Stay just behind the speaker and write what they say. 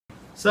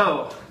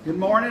So, good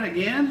morning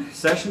again.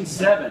 Session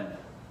 7.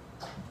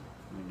 Let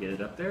me get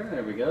it up there.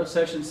 There we go.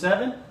 Session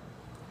 7.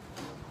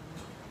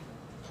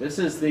 This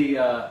is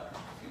the,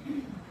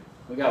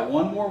 we got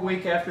one more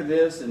week after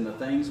this in the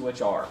things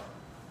which are.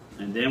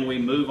 And then we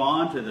move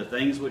on to the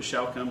things which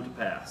shall come to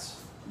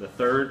pass. The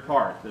third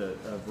part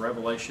of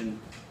Revelation,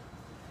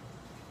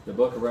 the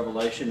book of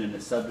Revelation and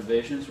its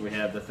subdivisions. We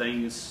have the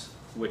things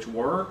which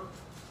were,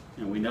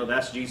 and we know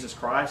that's Jesus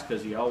Christ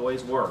because He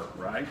always were,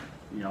 right?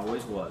 He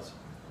always was.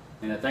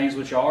 And the things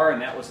which are, and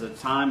that was the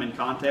time and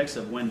context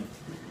of when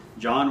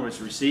John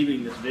was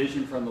receiving this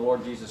vision from the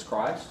Lord Jesus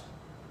Christ.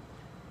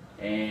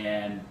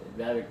 And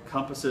that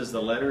encompasses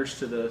the letters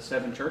to the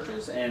 7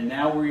 churches. And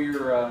now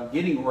we're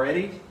getting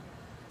ready,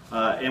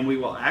 and we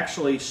will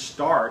actually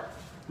start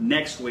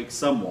next week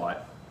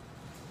somewhat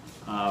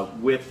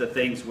with the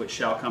things which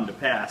shall come to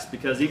pass.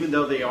 Because even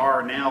though they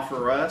are now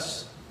for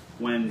us,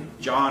 when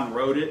John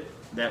wrote it,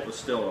 that was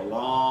still a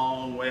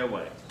long way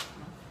away.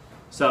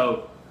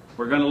 So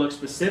we're going to look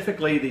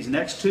specifically these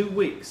next 2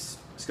 weeks.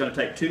 It's going to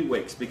take 2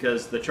 weeks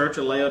because the Church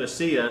of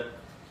Laodicea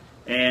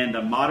and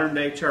the modern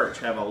day church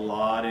have a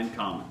lot in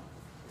common.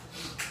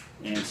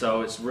 And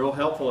so it's real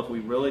helpful if we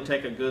really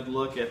take a good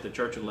look at the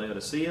Church of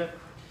Laodicea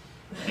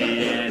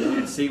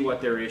and see what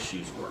their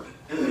issues were.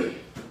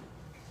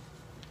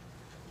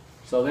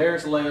 So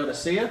there's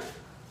Laodicea.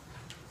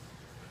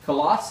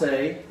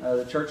 Colossae,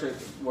 the church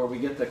where we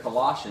get the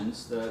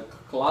Colossians, the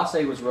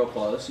Colossae was real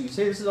close. You can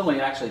see this is only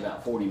actually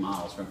about 40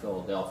 miles from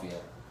Philadelphia.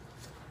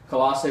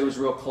 Colossae was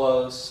real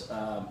close.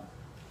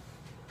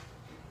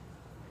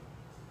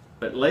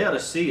 But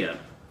Laodicea,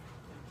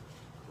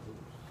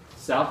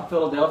 south of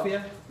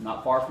Philadelphia,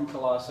 not far from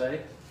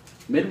Colossae,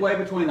 midway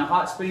between the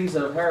hot springs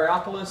of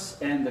Hierapolis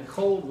and the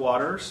cold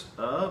waters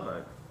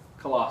of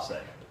Colossae.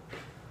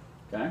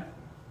 Okay?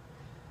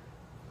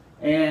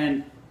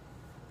 And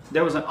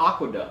there was an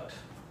aqueduct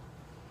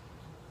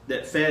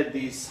that fed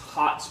these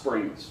hot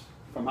springs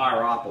from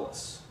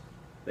Hierapolis.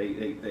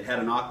 They had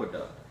an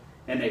aqueduct.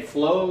 And they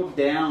flowed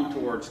down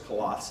towards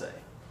Colossae.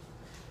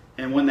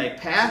 And when they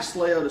passed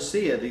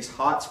Laodicea, these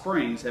hot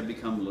springs had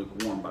become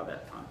lukewarm by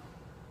that time.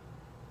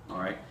 All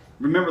right.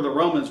 Remember, the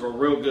Romans were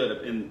real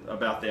good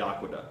about the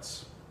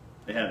aqueducts.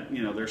 They had,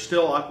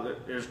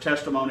 there's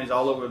testimonies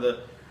all over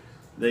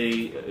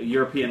the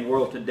European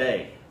world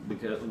today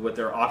because with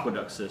their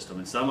aqueduct system,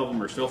 and some of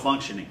them are still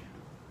functioning.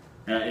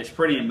 It's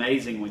pretty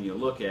amazing when you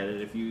look at it.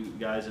 If you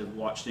guys have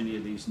watched any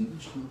of these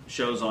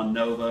shows on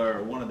Nova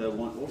or what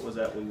was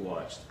that we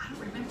watched? I don't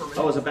remember.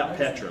 Oh, it was about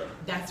Petra.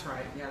 That's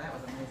right. Yeah, that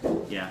was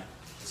amazing. Yeah.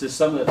 It's just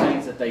some of the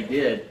things that they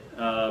did.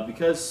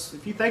 Because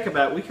if you think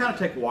about it, we kind of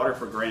take water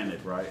for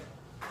granted, right?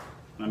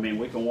 I mean,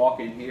 we can walk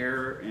in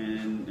here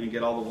and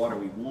get all the water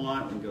we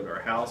want. We can go to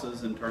our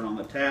houses and turn on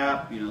the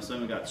tap.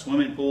 Some have got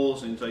swimming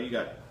pools, and so you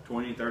got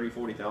 20, 30,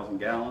 40,000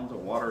 gallons of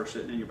water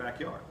sitting in your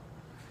backyard.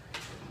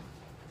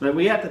 But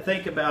we have to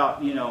think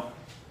about,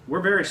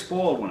 we're very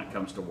spoiled when it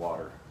comes to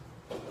water.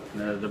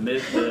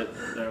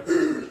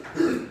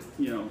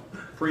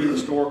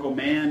 Prehistorical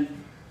man,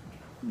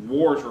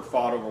 wars were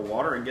fought over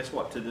water, and guess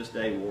what? To this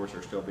day, wars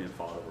are still being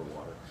fought over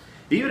water.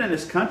 Even in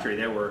this country,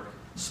 there were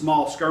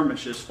small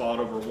skirmishes fought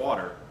over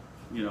water,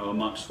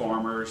 amongst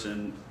farmers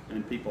and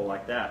people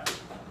like that.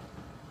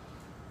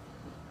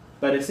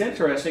 But it's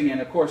interesting, and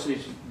of course,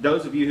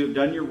 those of you who've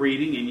done your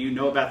reading and you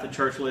know about the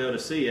Church of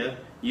Laodicea,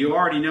 you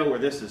already know where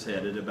this is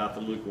headed about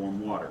the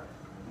lukewarm water.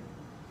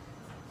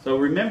 So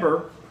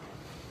remember,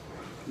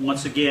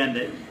 once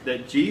again,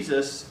 that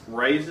Jesus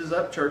raises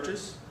up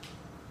churches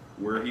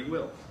where He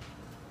will.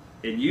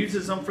 And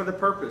uses them for the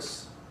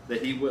purpose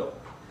that He will.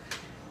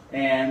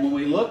 And when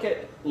we look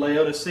at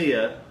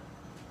Laodicea,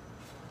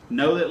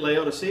 know that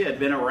Laodicea had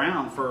been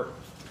around for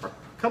a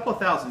couple of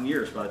thousand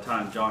years by the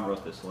time John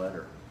wrote this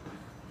letter.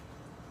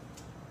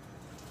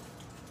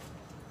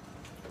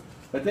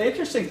 But the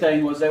interesting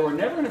thing was they were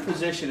never in a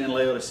position in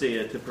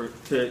Laodicea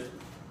to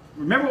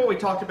remember what we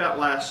talked about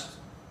last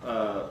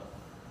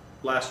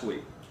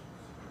week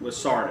with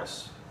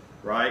Sardis,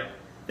 right?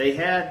 They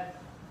had,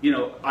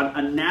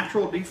 a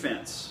natural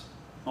defense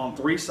on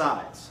 3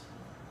 sides.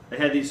 They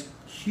had these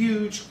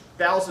huge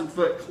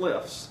 1,000-foot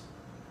cliffs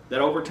that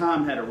over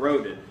time had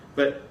eroded,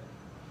 but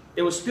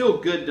it was still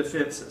good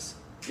defenses.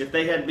 If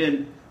they had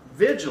been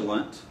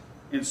vigilant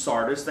in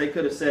Sardis, they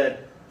could have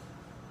said,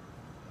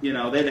 they'd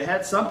have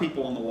had some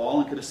people on the wall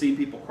and could have seen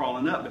people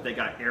crawling up, but they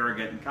got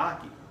arrogant and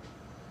cocky.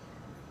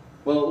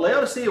 Well,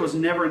 Laodicea was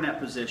never in that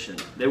position.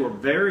 They were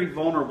very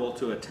vulnerable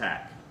to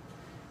attack.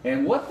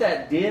 And what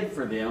that did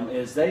for them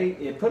is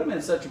it put them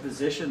in such a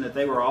position that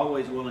they were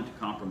always willing to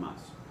compromise.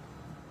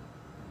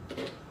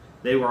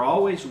 They were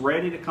always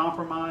ready to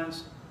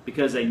compromise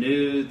because they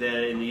knew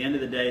that in the end of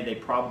the day, they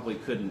probably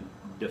couldn't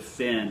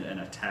defend an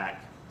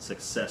attack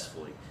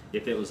successfully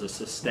if it was a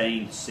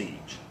sustained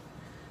siege.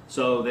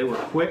 So they were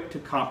quick to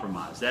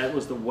compromise. That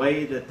was the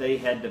way that they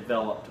had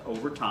developed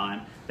over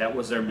time. That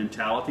was their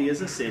mentality as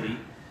a city,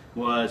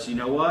 was, you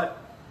know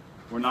what?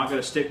 We're not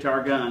going to stick to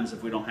our guns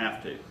if we don't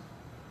have to.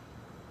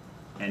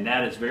 And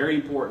that is very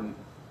important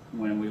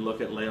when we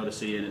look at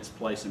Laodicea and its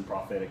place in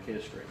prophetic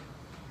history.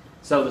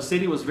 So the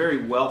city was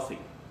very wealthy.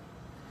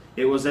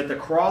 It was at the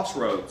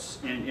crossroads,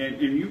 and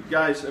you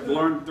guys have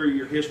learned through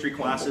your history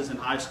classes in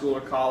high school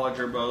or college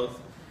or both,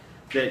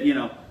 that, you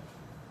know,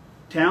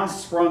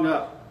 towns sprung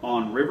up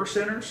on river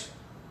centers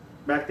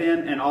back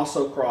then and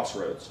also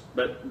crossroads.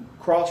 But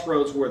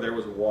crossroads where there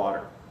was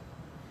water.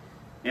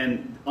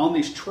 And on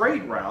these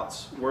trade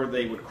routes where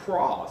they would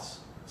cross,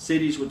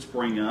 cities would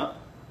spring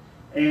up,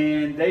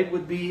 and they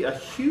would be a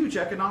huge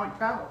economic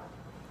power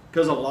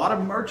because a lot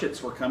of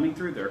merchants were coming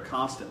through there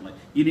constantly.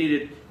 You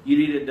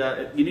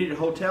needed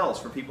hotels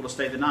for people to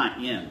stay the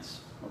night, inns.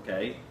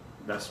 Okay,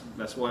 that's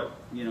what,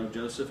 you know,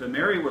 Joseph and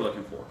Mary were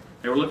looking for.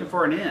 They were looking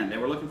for an inn. They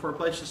were looking for a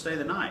place to stay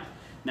the night.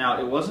 Now,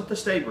 it wasn't the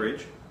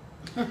Staybridge,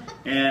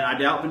 and I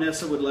doubt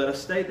Vanessa would let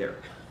us stay there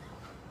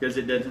because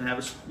it doesn't have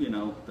a, you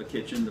know, the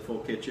kitchen, the full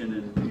kitchen,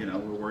 and, you know,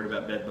 we're worried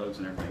about bed bugs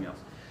and everything else.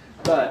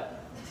 But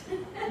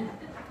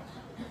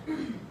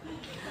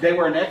they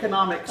were an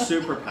economic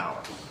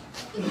superpower.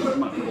 I'm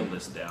going to pull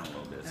this down a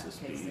little bit so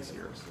this will be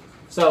easier.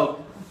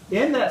 So,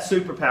 in that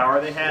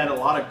superpower, they had a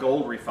lot of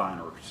gold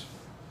refiners.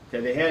 Okay,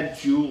 they had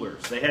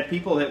jewelers. They had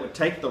people that would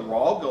take the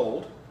raw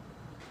gold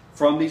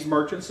from these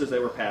merchants as they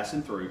were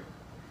passing through,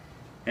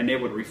 and they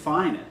would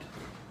refine it.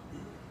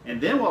 And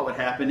then what would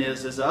happen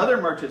is, as other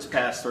merchants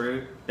passed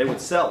through, they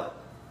would sell it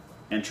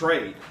and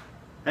trade.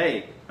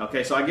 Hey,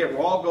 okay, so I get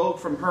raw gold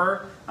from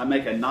her. I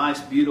make a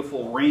nice,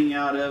 beautiful ring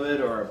out of it,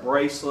 or a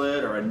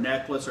bracelet, or a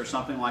necklace, or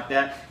something like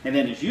that. And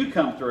then as you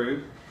come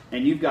through,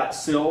 and you've got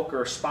silk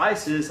or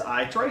spices,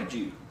 I trade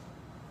you.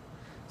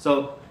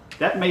 So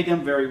that made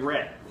them very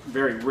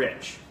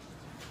rich.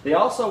 They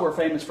also were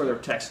famous for their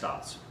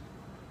textiles.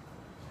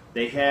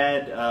 They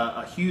had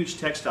a huge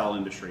textile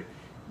industry.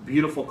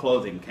 Beautiful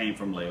clothing came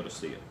from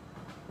Laodicea.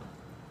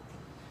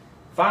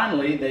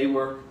 Finally,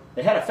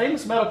 they had a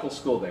famous medical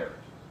school there.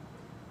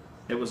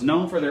 It was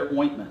known for their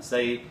ointments.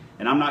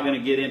 And I'm not going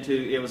to get into,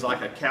 it was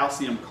like a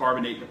calcium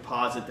carbonate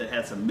deposit that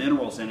had some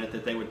minerals in it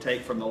that they would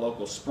take from the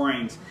local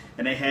springs.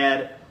 And they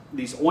had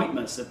these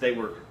ointments that they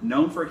were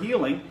known for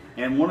healing.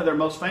 And one of their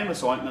most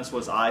famous ointments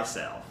was eye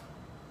salve.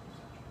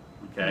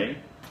 Okay?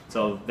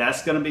 So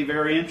that's going to be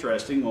very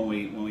interesting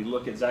when we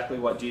look exactly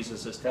what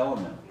Jesus is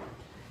telling them.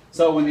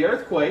 So when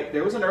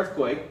there was an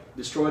earthquake,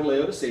 destroyed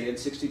Laodicea in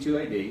 62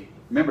 AD.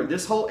 Remember,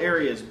 this whole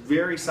area is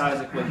very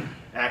seismically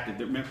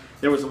active.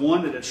 There was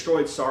one that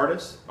destroyed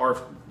Sardis,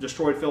 or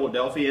destroyed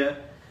Philadelphia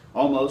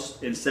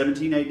almost in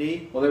 17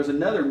 AD. Well, there was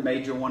another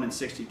major one in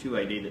 62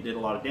 AD that did a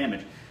lot of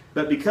damage.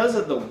 But because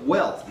of the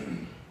wealth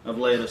of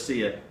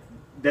Laodicea,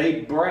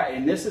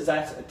 and this is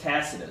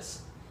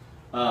Tacitus.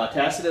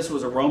 Tacitus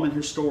was a Roman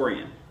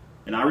historian.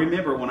 And I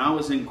remember when I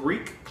was in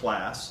Greek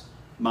class,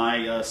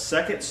 my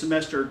second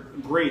semester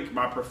Greek,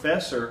 my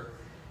professor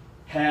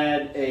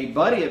had a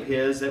buddy of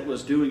his that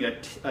was doing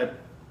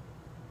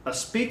a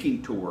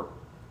speaking tour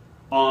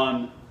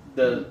on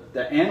the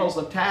Annals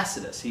of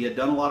Tacitus. He had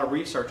done a lot of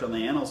research on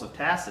the Annals of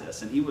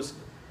Tacitus, and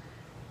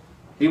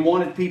he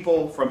wanted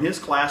people from his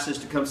classes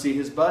to come see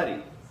his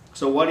buddy.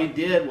 So what he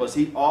did was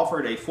he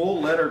offered a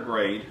full letter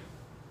grade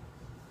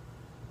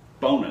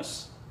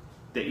bonus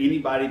to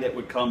anybody that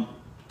would come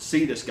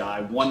see this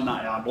guy one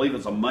night. I believe it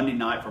was a Monday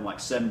night from like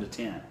 7 to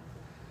 10.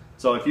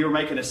 So if you were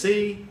making a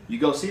C, you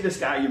go see this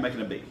guy, you're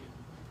making a B.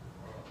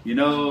 You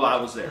know, I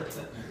was there.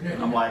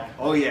 I'm like,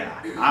 oh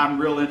yeah, I'm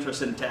real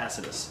interested in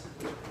Tacitus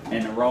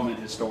and the Roman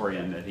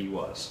historian that he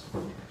was.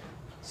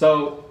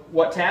 So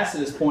what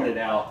Tacitus pointed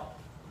out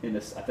in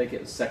this, I think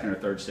it was 2nd or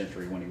 3rd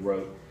century when he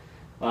wrote,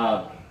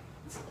 I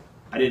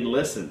didn't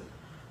listen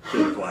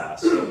to the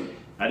class.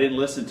 I didn't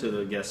listen to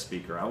the guest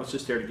speaker. I was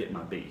just there to get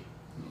my B.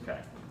 Okay.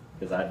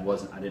 Because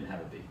I didn't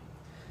have a B.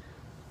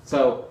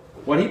 So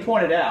what he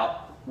pointed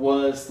out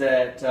was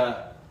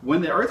that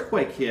when the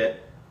earthquake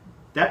hit,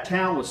 that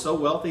town was so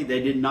wealthy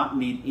they did not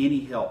need any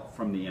help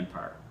from the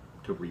empire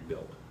to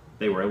rebuild.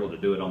 They were able to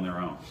do it on their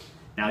own.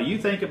 Now you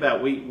think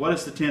about what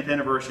is the 10th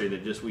anniversary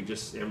that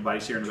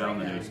everybody's hearing about on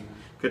the news?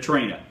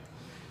 Katrina.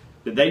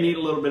 Did they need a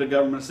little bit of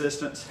government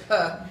assistance?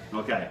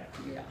 Okay.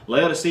 Yeah.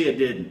 Laodicea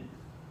didn't.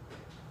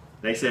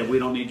 They said, we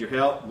don't need your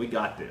help, we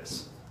got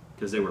this.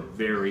 Because they were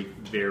very,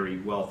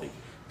 very wealthy.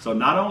 So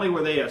not only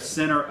were they a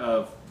center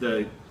of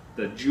the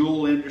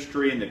jewel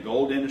industry and the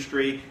gold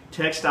industry,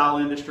 textile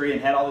industry,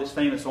 and had all these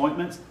famous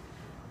ointments,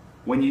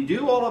 when you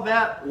do all of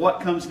that,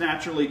 what comes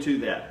naturally to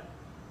that?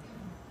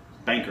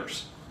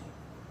 Bankers.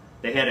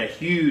 They had a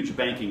huge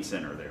banking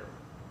center there.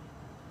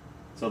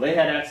 So they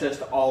had access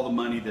to all the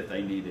money that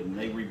they needed, and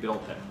they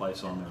rebuilt that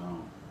place on their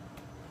own.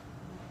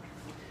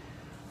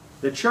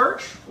 The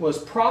church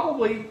was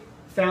probably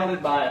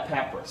founded by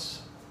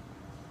Epaphras.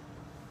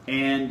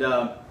 And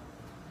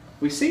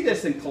we see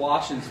this in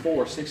Colossians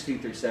 4, 16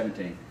 through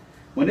 17.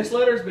 When this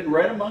letter has been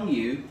read among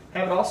you,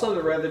 have it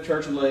also read the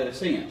church of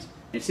Laodiceans.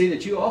 And see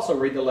that you also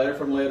read the letter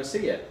from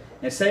Laodicea.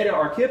 And say to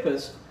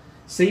Archippus,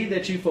 see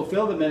that you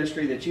fulfill the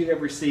ministry that you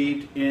have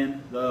received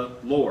in the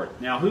Lord.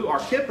 Now, who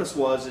Archippus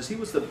was, is he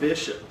was the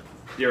bishop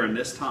during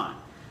this time.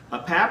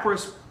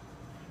 Epaphras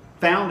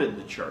founded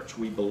the church,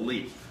 we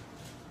believe.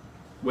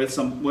 with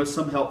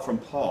some help from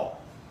Paul.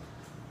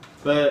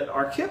 But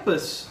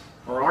Archippus,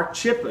 or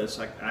Archippus,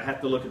 I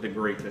have to look at the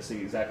Greek to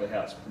see exactly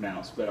how it's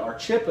pronounced, but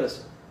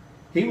Archippus,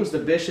 he was the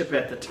bishop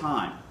at the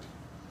time.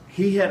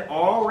 He had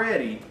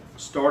already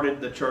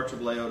started the church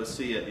of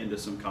Laodicea into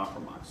some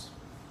compromise.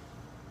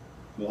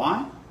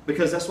 Why?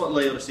 Because that's what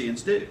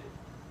Laodiceans do.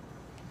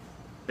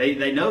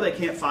 They know they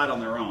can't fight on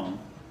their own.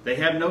 They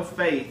have no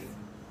faith,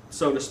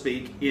 so to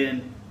speak,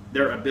 in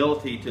their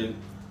ability to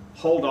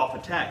hold off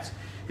attacks.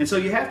 And so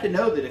you have to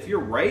know that if you're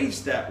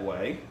raised that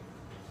way,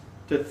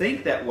 to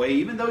think that way,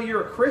 even though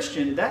you're a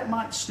Christian, that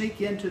might sneak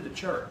into the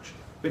church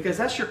because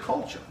that's your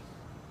culture.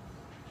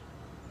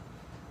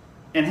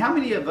 And how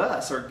many of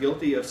us are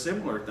guilty of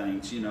similar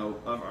things,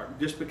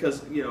 just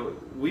because,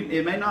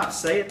 it may not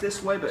say it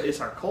this way, but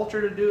it's our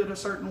culture to do it a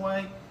certain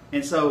way.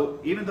 And so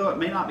even though it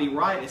may not be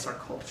right, it's our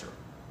culture.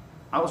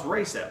 I was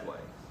raised that way.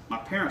 My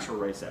parents were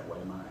raised that way.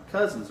 My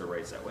cousins are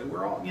raised that way.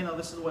 We're all,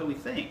 this is the way we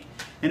think.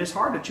 And it's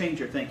hard to change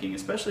your thinking,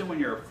 especially when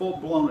you're a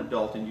full-blown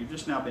adult and you've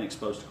just now been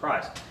exposed to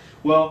Christ.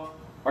 Well,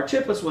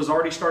 Archippus was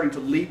already starting to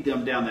lead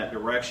them down that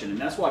direction, and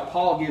that's why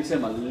Paul gives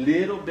him a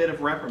little bit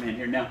of reprimand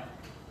here. Now,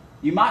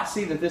 you might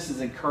see that this is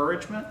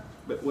encouragement,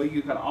 but what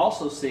you can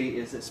also see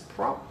is it's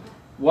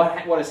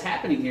what is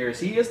happening here is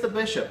he is the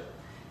bishop.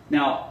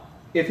 Now,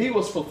 if he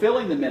was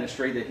fulfilling the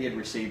ministry that he had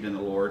received in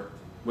the Lord,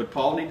 would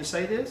Paul need to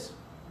say this?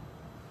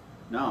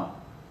 No.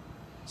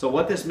 So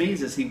what this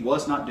means is he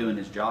was not doing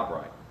his job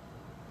right.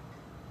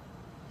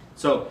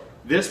 So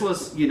this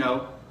was,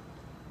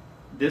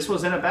 this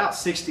was in about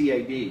 60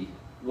 AD.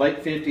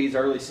 Late 50s,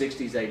 early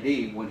 60s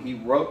AD, when he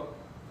wrote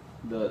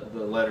the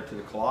letter to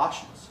the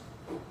Colossians.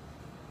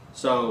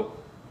 So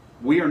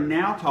we are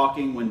now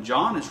talking, when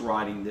John is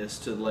writing this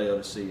to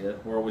Laodicea,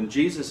 or when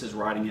Jesus is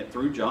writing it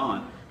through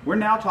John, we're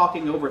now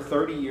talking over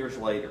 30 years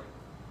later.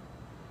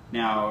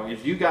 Now,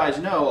 as you guys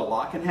know, a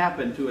lot can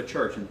happen to a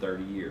church in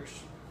 30 years.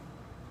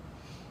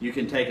 You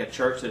can take a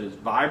church that is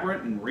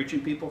vibrant and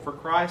reaching people for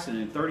Christ, and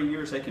in 30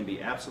 years they can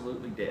be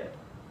absolutely dead.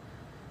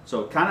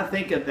 So kind of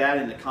think of that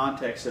in the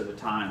context of the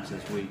times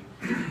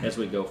as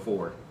we go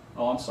forward.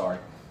 Oh, I'm sorry.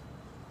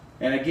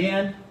 And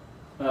again,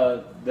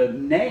 the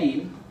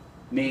name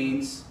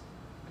means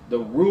the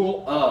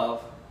rule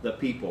of the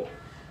people.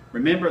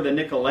 Remember the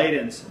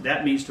Nicolaitans,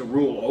 that means to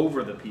rule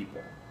over the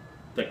people,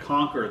 to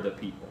conquer the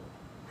people.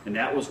 And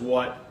that was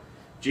what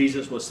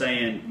Jesus was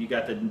saying. You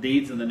got the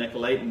deeds of the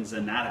Nicolaitans,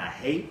 and that I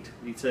hate.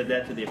 He said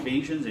that to the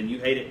Ephesians, and you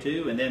hate it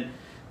too. And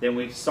then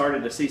we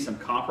started to see some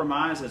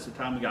compromise as the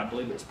time we got, I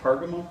believe it's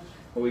Pergamum,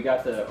 where we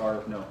got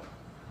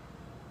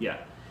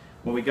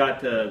when we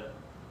got the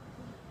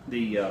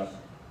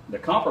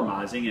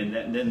compromising,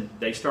 and then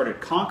they started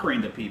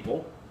conquering the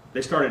people.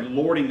 They started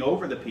lording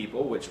over the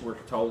people, which we're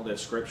told as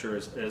Scripture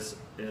as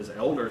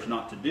elders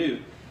not to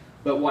do.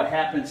 But what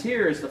happens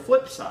here is the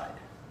flip side.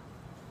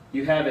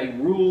 You have a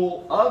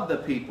rule of the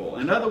people.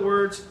 In other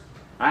words,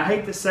 I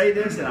hate to say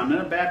this, and I'm in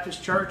a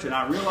Baptist church, and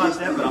I realize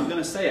that, but I'm going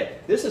to say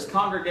it. This is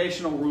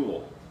congregational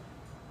rule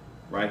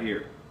right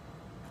here.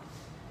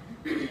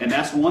 And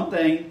that's one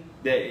thing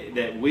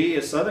that we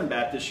as Southern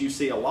Baptists, you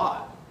see a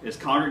lot, is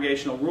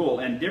congregational rule.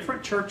 And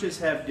different churches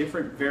have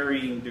different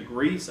varying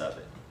degrees of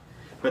it.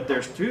 But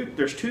there's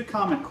two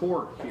common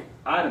core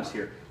items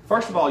here.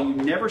 First of all, you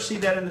never see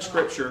that in the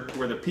Scripture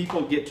where the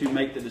people get to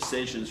make the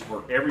decisions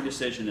for every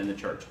decision in the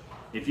church.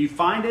 If you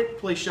find it,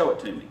 please show it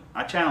to me.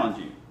 I challenge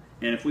you.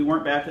 And if we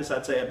weren't Baptists,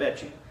 I'd say I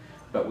bet you.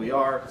 But we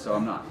are, so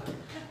I'm not.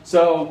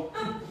 So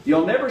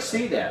you'll never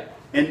see that.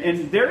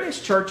 And there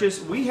is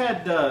churches. We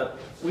had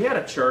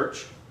a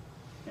church,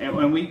 and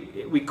when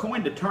we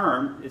coined a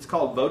term, it's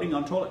called voting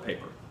on toilet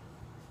paper.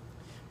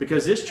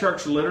 Because this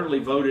church literally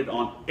voted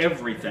on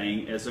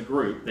everything as a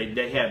group. They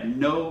gave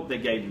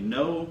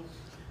no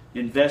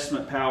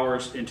investment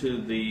powers into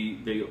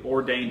the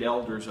ordained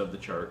elders of the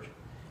church.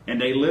 And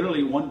they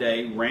literally one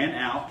day ran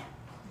out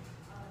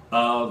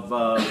of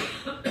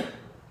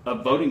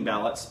voting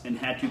ballots and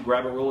had to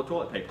grab a roll of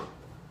toilet paper.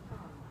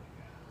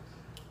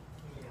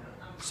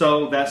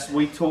 So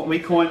we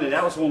coined it.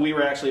 That was when we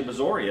were actually at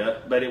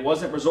Brazoria, but it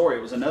wasn't Brazoria.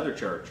 It was another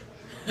church.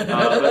 But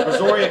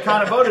Brazoria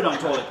kind of voted on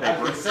toilet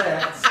paper.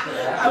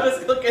 I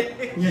was looking.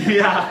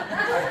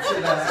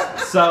 Yeah.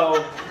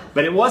 So,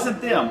 but it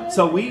wasn't them.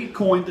 So we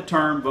coined the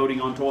term voting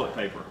on toilet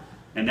paper.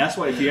 And that's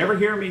what, if you ever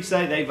hear me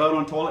say they vote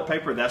on toilet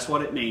paper, that's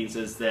what it means,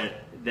 is that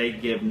they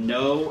give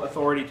no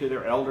authority to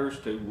their elders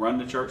to run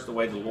the church the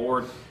way the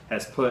Lord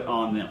has put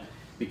on them.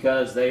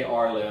 Because they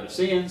are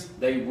Laodiceans,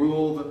 they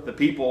rule the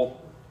people.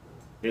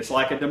 It's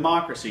like a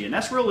democracy. And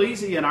that's real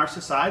easy in our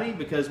society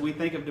because we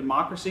think of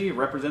democracy, a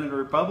representative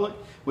republic,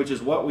 which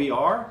is what we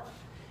are.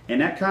 And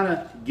that kind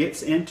of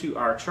gets into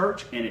our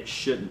church, and it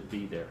shouldn't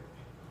be there.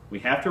 We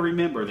have to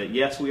remember that,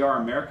 yes, we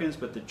are Americans,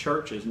 but the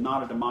church is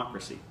not a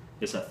democracy.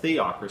 It's a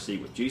theocracy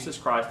with Jesus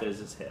Christ as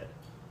its head.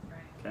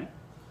 Okay?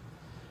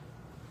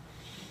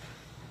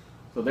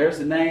 So there's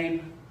the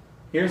name.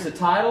 Here's the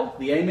title,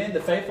 the Amen, the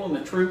Faithful and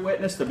the True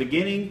Witness, the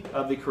beginning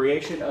of the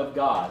creation of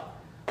God.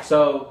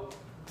 So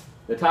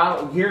The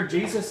title here,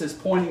 Jesus is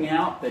pointing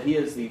out that he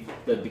is the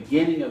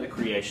beginning of the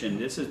creation.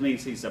 This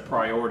means he's the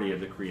priority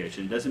of the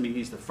creation. It doesn't mean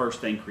he's the first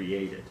thing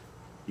created.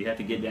 You have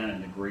to get down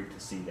in the Greek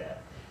to see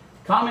that.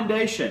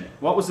 Commendation.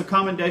 What was the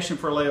commendation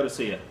for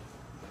Laodicea?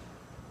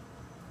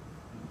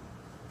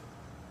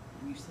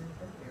 You said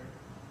it earlier.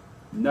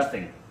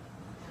 Nothing.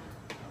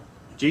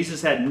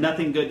 Jesus had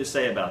nothing good to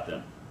say about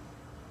them.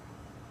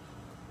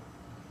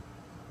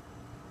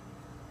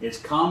 It's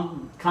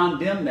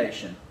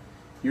condemnation.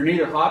 You're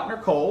neither hot nor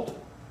cold.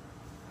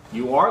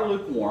 You are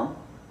lukewarm.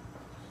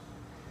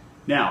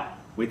 Now,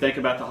 we think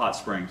about the hot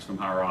springs from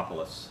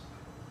Hierapolis.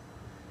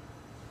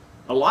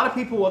 A lot of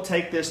people will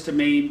take this to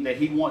mean that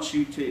he wants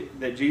you to,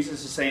 that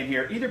Jesus is saying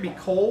here, either be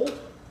cold.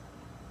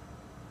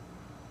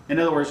 In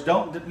other words,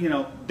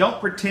 don't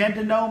pretend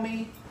to know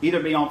me.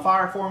 Either be on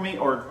fire for me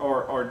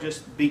or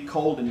just be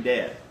cold and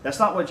dead. That's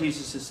not what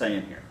Jesus is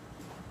saying here.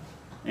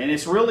 And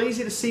it's real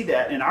easy to see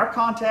that. In our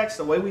context,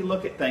 the way we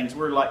look at things,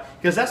 we're like,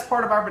 because that's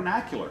part of our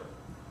vernacular.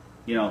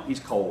 You know, he's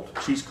cold,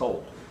 she's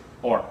cold,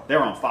 or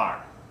they're on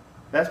fire.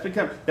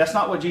 That's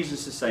not what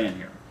Jesus is saying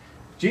here.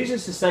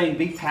 Jesus is saying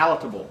be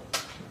palatable.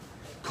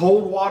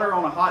 Cold water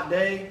on a hot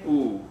day,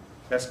 ooh,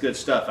 that's good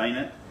stuff, ain't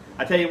it?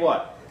 I tell you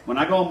what, when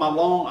I go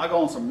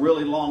on some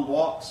really long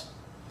walks.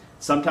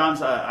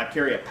 Sometimes I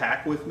carry a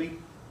pack with me,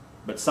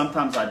 but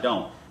sometimes I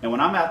don't. And when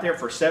I'm out there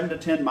for 7 to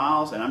 10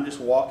 miles and I'm just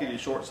walking in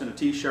shorts and a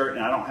t-shirt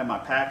and I don't have my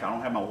pack, I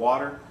don't have my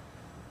water,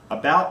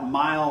 about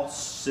mile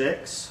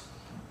 6,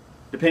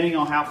 depending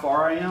on how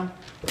far I am,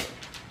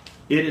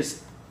 it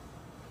is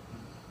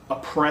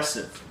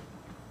oppressive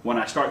when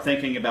I start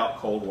thinking about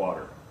cold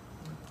water.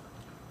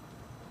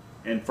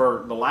 And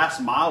for the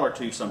last mile or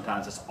two,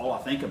 sometimes that's all I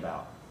think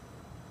about.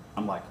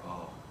 I'm like,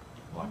 oh,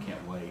 well, I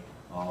can't wait.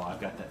 Oh,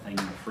 I've got that thing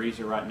in the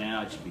freezer right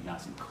now. It should be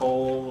nice and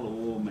cold.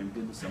 Oh, my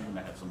goodness, I'm going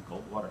to have some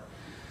cold water.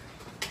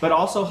 But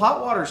also,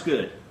 hot water's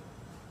good.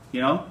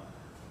 You know?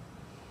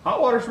 Hot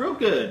water's real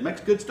good.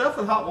 Makes good stuff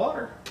with hot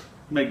water.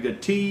 You make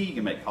good tea. You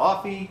can make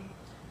coffee.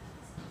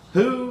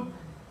 You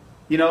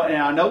know,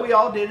 and I know we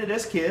all did it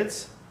as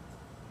kids.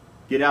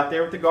 Get out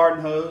there with the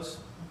garden hose.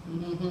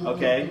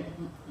 Okay?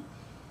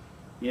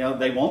 You know,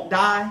 they won't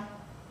die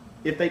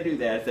if they do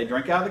that. If they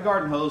drink out of the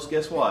garden hose,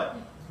 guess what?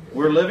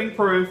 We're living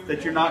proof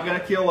that you're not going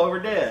to kill over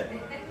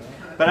dead.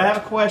 But I have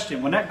a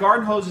question. When that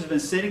garden hose has been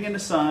sitting in the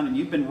sun and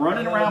you've been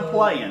running around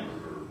playing,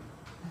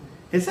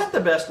 is that the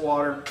best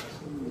water?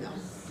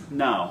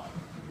 No.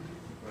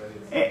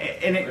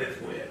 And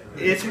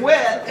it's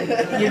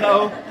wet, you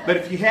know. But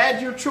if you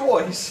had your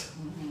choice,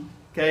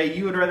 okay,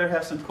 you would rather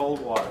have some cold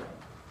water.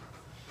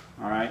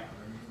 All right?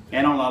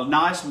 And on a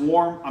nice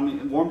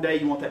warm day,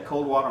 you want that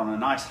cold water. On a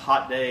nice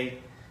hot day,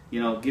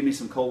 you know, give me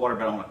some cold water.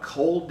 But on a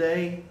cold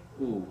day,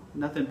 ooh,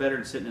 nothing better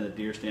than sitting in the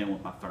deer stand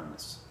with my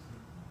thermos.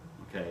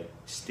 Okay,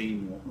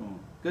 steam,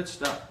 good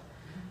stuff.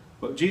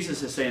 What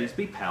Jesus is saying is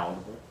be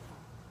palatable.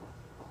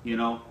 You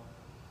know,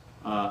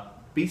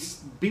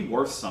 be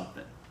worth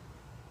something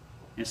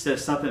instead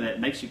of something that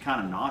makes you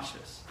kind of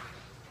nauseous.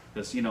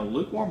 Because, you know,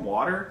 lukewarm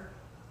water,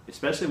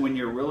 especially when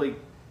you're really,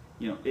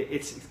 you know,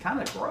 it's kind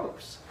of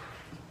gross.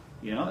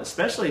 You know,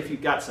 especially if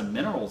you've got some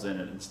minerals in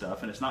it and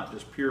stuff, and it's not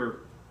just pure,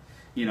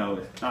 you know,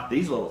 it's not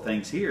these little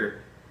things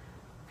here.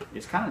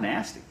 It's kind of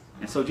nasty.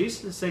 And so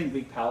Jesus is saying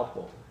be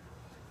palatable.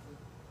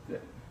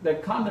 The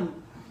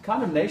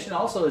condemnation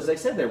also is they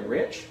said they're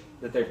rich,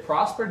 that they've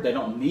prospered, they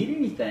don't need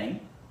anything,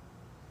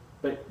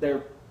 but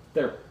they're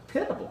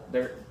pitiable.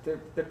 They're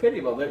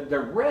pitiable.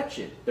 They're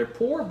wretched. They're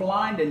poor,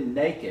 blind, and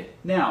naked.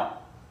 Now,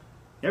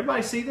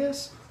 everybody see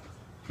this?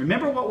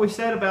 Remember what we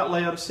said about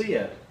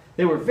Laodicea.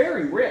 They were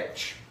very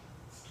rich.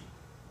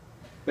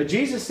 But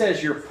Jesus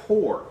says you're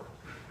poor.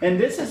 And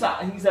this is,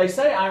 they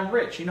say I'm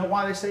rich. You know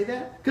why they say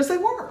that? Because they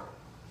were.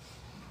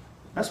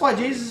 That's why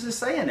Jesus is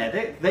saying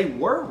that. They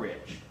were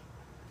rich.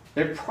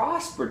 They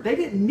prospered. They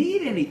didn't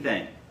need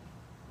anything.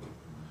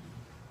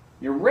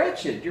 You're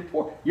wretched. You're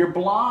poor. You're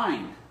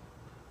blind.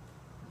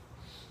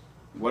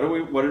 What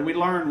did we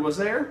learn was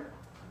there?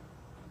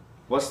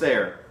 What's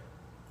there?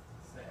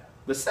 Salve.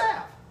 The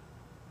salve.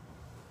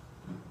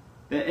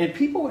 And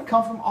people would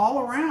come from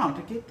all around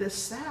to get this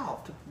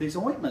salve, these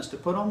ointments to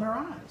put on their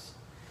eyes.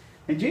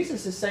 And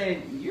Jesus is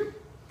saying,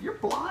 you're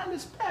blind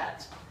as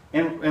bats.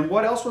 And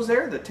what else was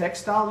there? The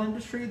textile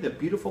industry, the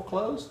beautiful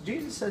clothes.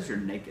 Jesus says you're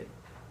naked.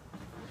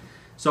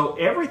 So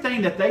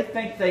everything that they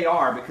think they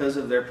are because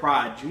of their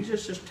pride,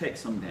 Jesus just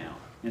takes them down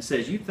and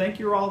says, you think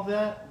you're all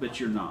that, but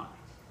you're not.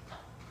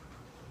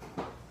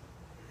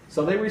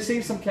 So they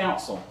receive some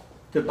counsel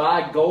to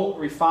buy gold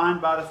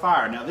refined by the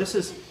fire. Now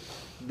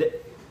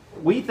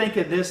we think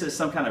of this as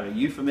some kind of a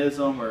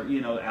euphemism or, you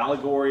know,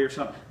 allegory or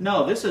something.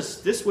 No,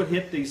 this would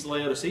hit these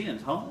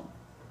Laodiceans home.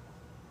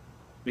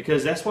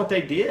 Because that's what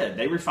they did.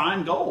 They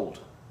refined gold.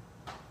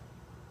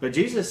 But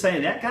Jesus is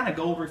saying that kind of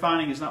gold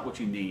refining is not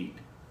what you need.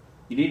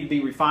 You need to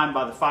be refined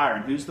by the fire.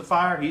 And who's the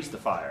fire? He's the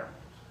fire.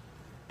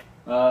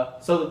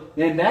 So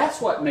then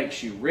that's what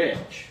makes you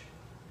rich.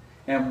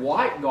 And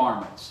white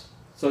garments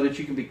so that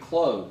you can be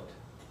clothed.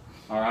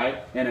 All right?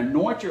 And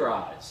anoint your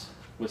eyes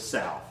with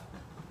salve.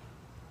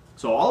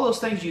 So all those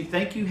things you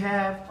think you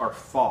have are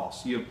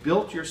false. You have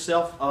built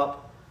yourself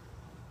up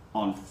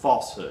on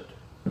falsehood.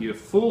 You have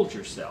fooled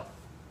yourself.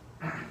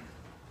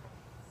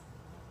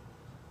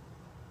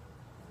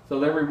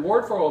 So their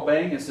reward for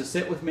obeying is to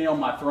sit with me on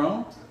my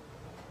throne,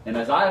 and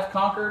as I have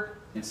conquered,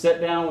 and sit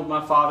down with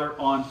my Father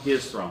on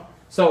his throne.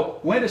 So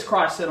when does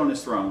Christ sit on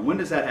his throne? When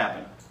does that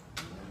happen?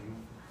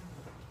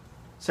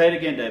 Say it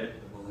again, David.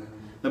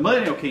 The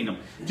millennial kingdom.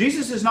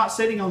 Jesus is not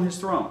sitting on his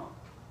throne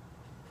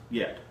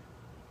yet.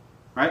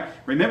 Right?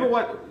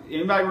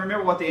 Anybody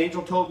remember what the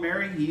angel told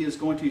Mary? He is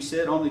going to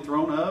sit on the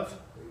throne of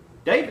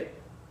David.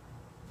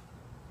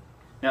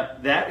 Now,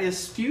 that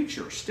is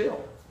future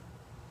still.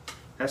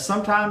 That's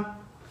sometime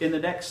in the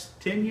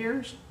next 10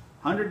 years,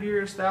 100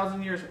 years,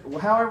 1,000 years,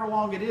 however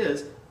long it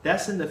is,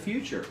 that's in the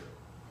future.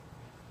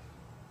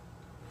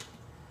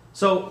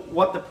 So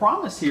what the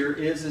promise here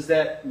is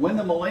that when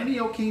the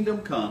millennial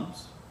kingdom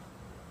comes,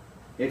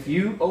 if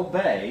you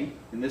obey,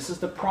 and this is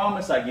the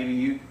promise I give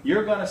you,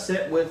 you're going to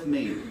sit with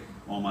me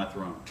on my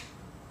throne.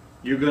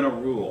 You're going to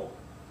rule.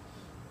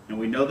 And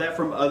we know that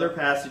from other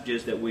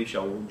passages that we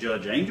shall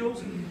judge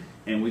angels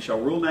and we shall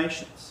rule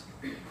nations.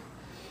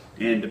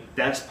 And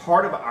that's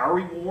part of our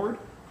reward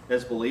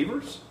as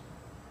believers.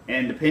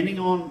 And depending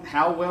on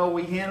how well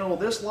we handle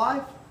this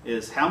life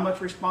is how much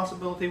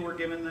responsibility we're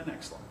given in the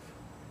next life.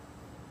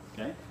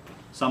 Okay?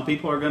 Some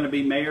people are going to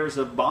be mayors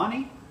of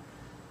Bonnie,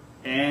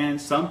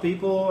 and some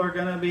people are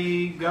going to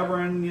be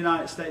governing the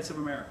United States of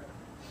America.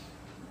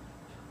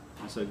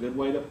 That's a good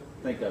way to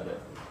think of it.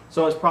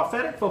 So its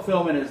prophetic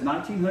fulfillment is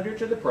 1900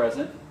 to the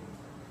present,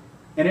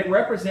 and it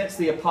represents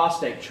the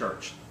apostate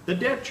church, the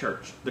dead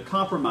church, the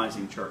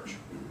compromising church.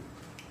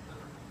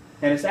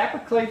 And its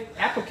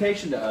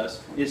application to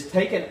us is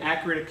take an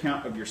accurate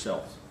account of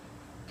yourselves.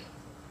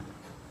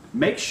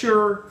 Make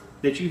sure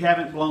that you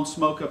haven't blown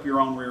smoke up your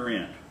own rear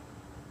end.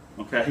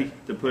 Okay,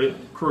 to put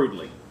it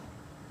crudely.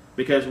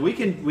 Because we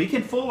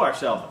can fool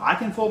ourselves. I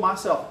can fool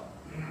myself.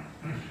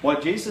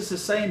 What Jesus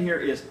is saying here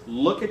is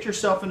look at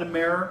yourself in the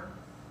mirror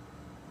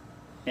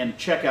and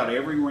check out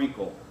every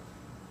wrinkle.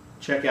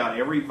 Check out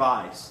every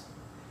vice.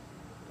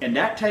 And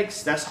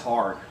that's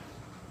hard.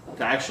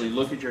 To actually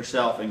look at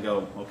yourself and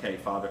go, okay,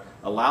 Father,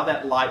 allow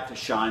that light to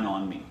shine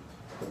on me.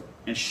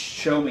 And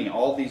show me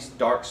all these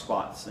dark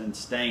spots and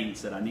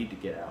stains that I need to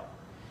get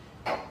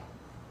out.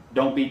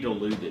 Don't be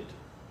deluded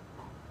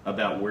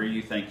about where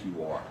you think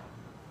you are.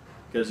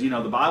 Because, the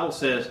Bible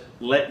says,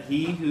 let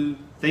he who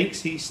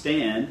thinks he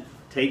stand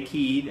take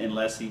heed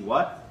unless he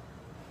what?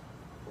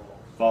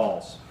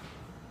 Falls.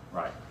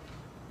 Right.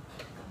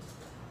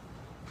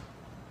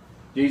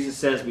 Jesus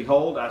says,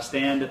 behold, I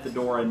stand at the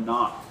door and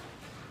knock.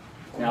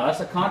 Now, that's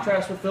a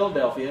contrast with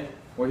Philadelphia,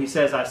 where he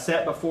says, I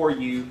set before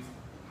you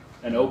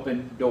an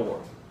open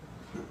door.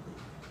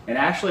 And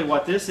actually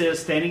what this is,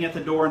 standing at the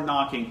door and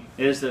knocking,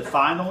 is the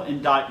final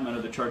indictment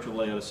of the Church of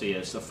Laodicea.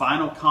 It's the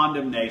final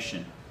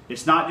condemnation.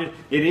 It's not just,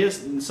 it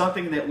is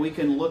something that we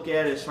can look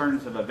at in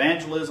terms of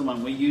evangelism,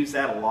 and we use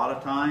that a lot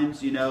of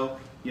times.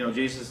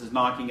 Jesus is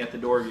knocking at the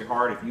door of your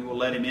heart if you will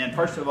let him in.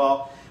 First of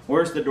all,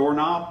 where's the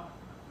doorknob?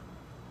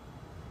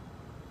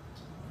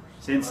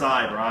 It's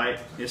inside, right?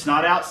 It's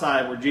not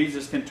outside where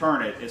Jesus can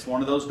turn it. It's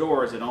one of those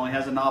doors. It only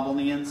has a knob on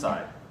the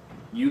inside.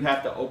 You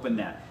have to open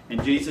that.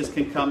 And Jesus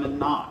can come and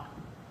knock.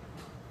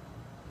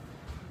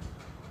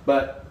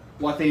 But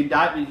what the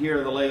indictment here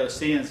of the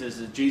Laodiceans is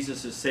that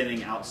Jesus is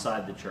sitting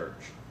outside the church.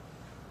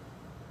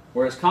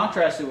 Whereas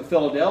contrasted with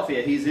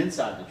Philadelphia, he's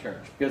inside the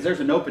church. Because there's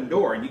an open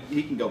door and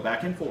he can go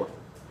back and forth.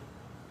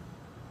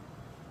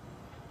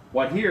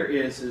 What here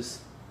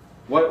is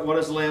what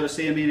does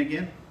Laodicea mean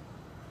again?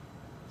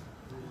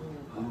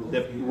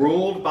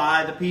 Ruled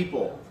by the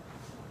people.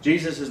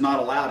 Jesus is not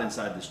allowed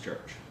inside this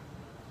church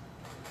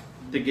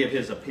to give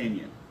his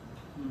opinion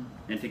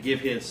and to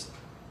give his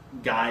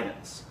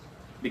guidance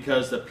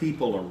because the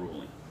people are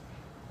ruling.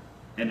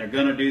 And they're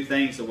going to do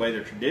things the way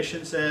their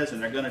tradition says,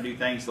 and they're going to do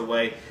things the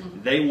way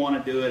they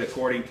want to do it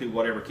according to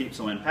whatever keeps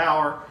them in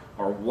power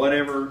or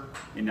whatever.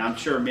 And I'm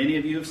sure many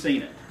of you have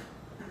seen it.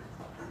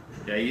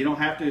 Okay, you don't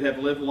have to have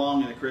lived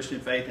long in the Christian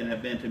faith and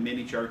have been to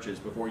many churches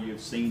before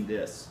you've seen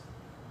this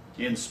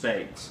in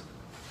spades.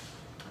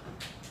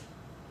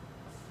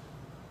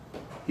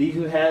 He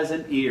who has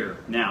an ear.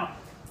 Now,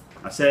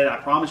 I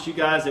promised you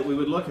guys that we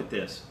would look at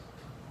this.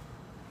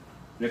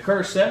 It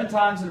occurs 7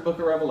 times in the book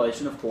of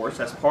Revelation, of course.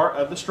 That's part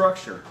of the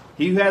structure.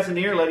 He who has an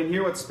ear, let him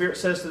hear what the Spirit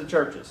says to the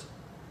churches.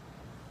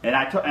 And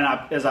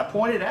as I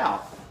pointed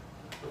out,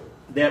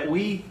 that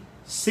we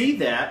see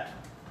that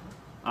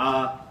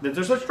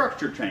there's a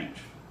structure change.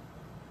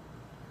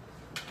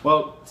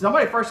 Well,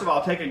 somebody first of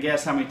all take a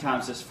guess how many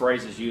times this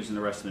phrase is used in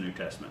the rest of the New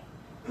Testament.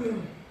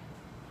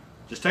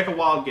 Just take a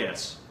wild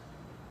guess.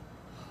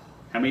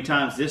 How many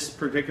times this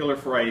particular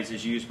phrase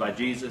is used by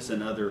Jesus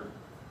and other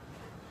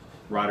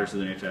writers of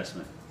the New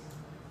Testament?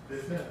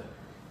 7.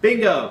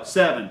 Bingo!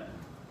 7.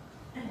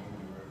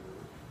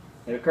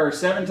 It occurs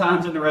 7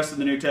 times in the rest of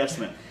the New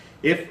Testament.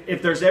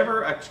 If there's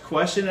ever a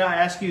question that I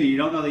ask you and you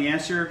don't know the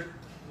answer,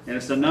 and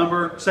it's a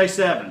number, say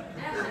 7.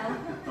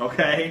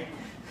 Okay?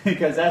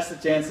 because that's the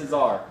chances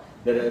are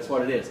that it's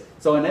what it is.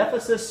 So in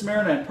Ephesus,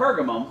 Smyrna, and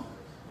Pergamum,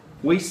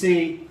 we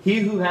see he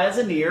who has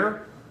an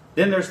ear,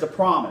 then there's the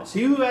promise.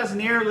 He who has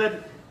an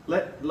ear,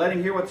 let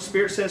him hear what the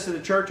Spirit says to the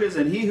churches,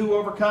 and he who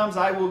overcomes,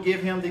 I will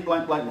give him the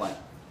blank, blank, blank.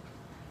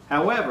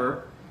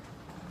 However,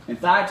 in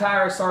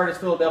Thyatira, Sardis,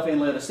 Philadelphia,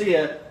 and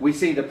Laodicea, we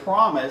see the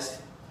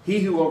promise, he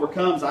who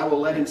overcomes, I will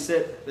let him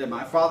sit at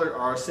my Father,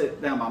 or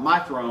sit down by my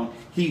throne.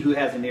 He who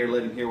has an ear,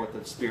 let him hear what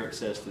the Spirit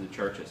says to the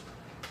churches.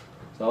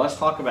 So let's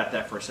talk about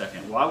that for a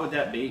second. Why would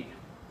that be?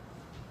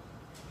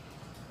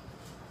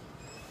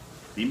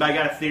 Anybody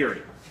got a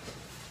theory?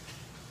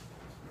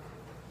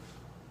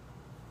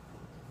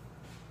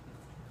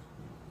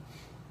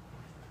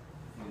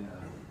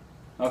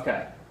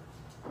 Okay.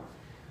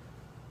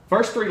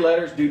 First three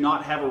letters do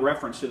not have a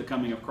reference to the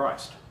coming of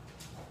Christ.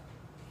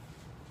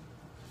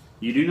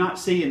 You do not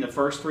see in the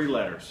first three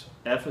letters,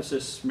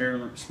 Ephesus,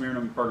 Smyrna,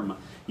 and Pergamum,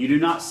 you do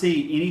not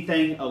see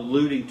anything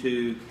alluding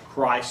to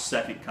Christ's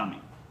second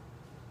coming.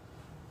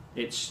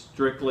 It's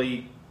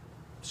strictly,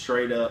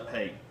 straight up,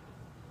 hey,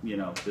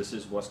 this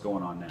is what's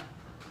going on now.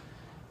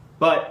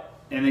 But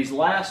in these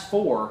last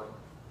four,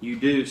 you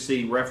do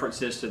see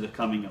references to the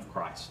coming of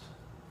Christ.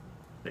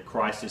 That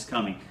Christ is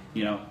coming.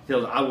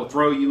 Tells, I will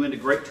throw you into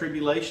great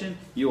tribulation.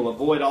 You will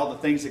avoid all the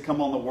things that come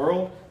on the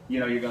world.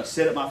 You're going to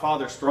sit at my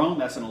Father's throne.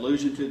 That's an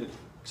allusion to the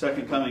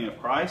second coming of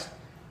Christ.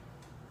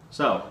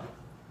 So,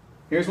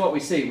 here's what we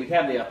see. We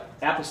have the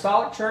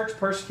apostolic church,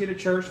 persecuted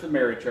church, the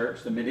married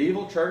church, the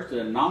medieval church, the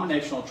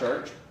denominational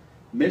church,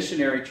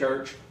 missionary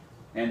church,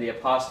 and the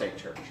apostate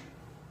church.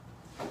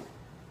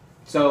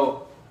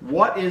 So,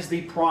 what is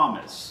the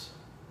promise?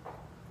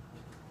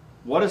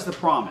 What is the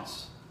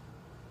promise?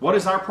 What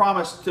is our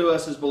promise to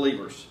us as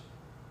believers?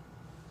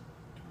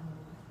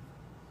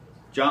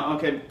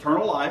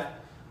 Eternal life.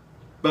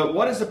 But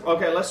what is the,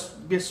 let's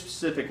be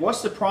specific.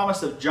 What's the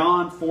promise of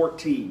John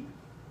 14?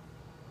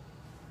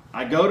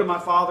 I go to my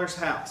Father's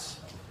house,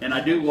 and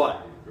I do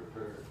what?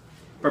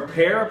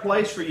 Prepare a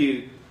place for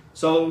you.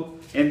 So,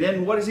 and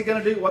then what is he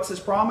going to do? What's his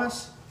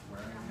promise?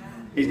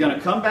 He's going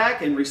to come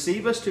back and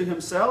receive us to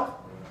himself.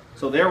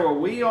 So there where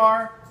we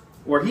are,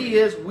 where he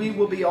is, we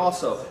will be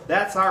also.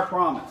 That's our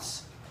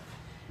promise.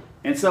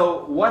 And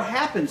so what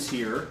happens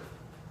here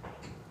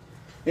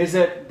is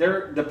that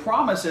the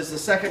promise is the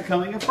second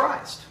coming of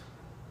Christ.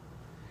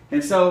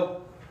 And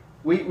so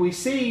we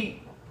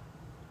see,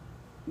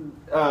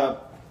 let's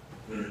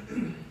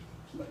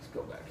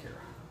go back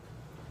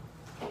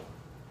here.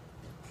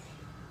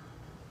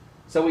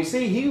 So we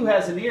see he who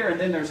has an ear, and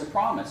then there's a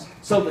promise.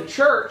 So the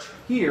church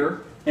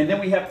here, and then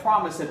we have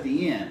promise at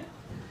the end.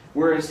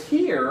 Whereas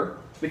here,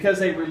 because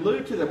they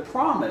allude to the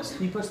promise,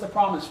 he puts the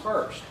promise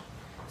first.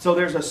 So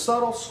there's a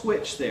subtle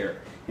switch there.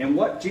 And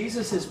what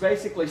Jesus is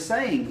basically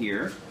saying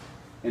here,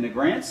 in the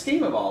grand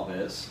scheme of all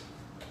this,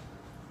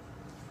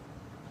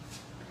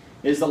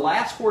 is the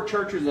last four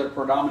churches that are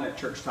predominant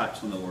church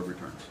types when the Lord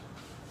returns.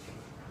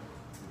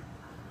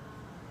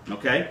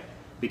 Okay?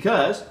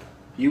 Because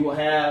you will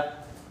have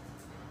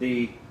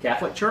the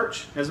Catholic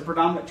Church as a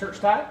predominant church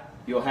type.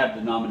 You'll have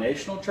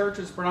denominational church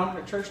as a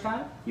predominant church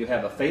type. You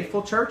have a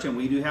faithful church, and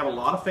we do have a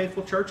lot of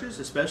faithful churches,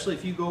 especially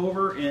if you go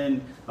over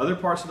in other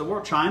parts of the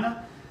world.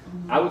 China,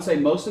 I would say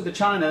most of the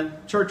China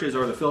churches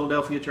are the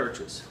Philadelphia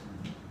churches.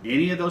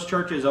 Any of those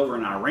churches over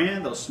in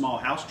Iran, those small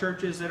house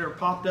churches that are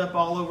popped up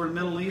all over the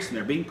Middle East and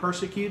they're being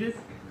persecuted.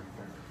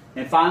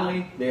 And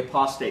finally, the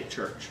apostate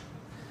church.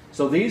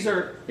 So these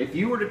are, if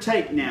you were to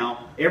take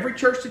now every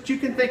church that you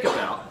can think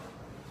about,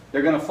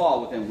 they're going to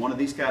fall within one of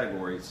these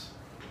categories.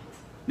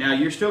 Now,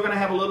 you're still going to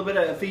have a little bit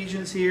of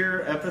Ephesians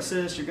here,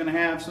 Ephesus, you're going to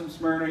have some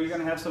Smyrna, you're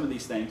going to have some of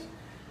these things.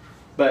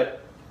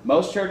 But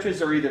most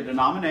churches are either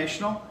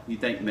denominational, you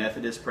think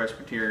Methodist,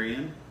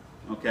 Presbyterian,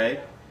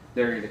 okay?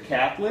 They're either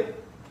Catholic,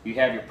 you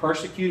have your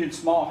persecuted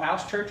small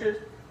house churches,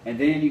 and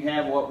then you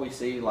have what we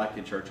see like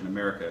the church in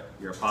America,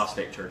 your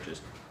apostate churches.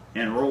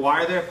 And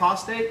why are they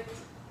apostate?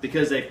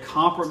 Because they've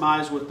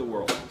compromised with the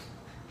world.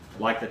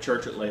 Like the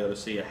church at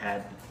Laodicea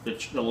had,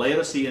 the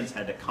Laodiceans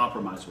had to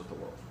compromise with the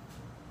world.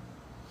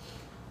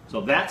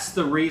 So that's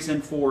the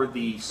reason for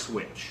the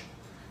switch.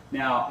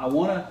 Now,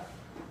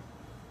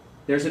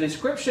 there's an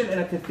inscription in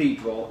a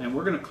cathedral, and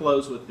we're going to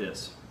close with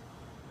this.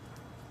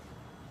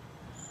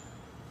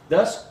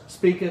 Thus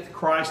speaketh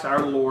Christ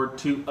our Lord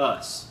to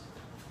us.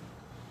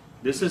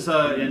 This is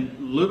in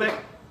Lübeck,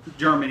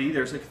 Germany.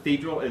 There's a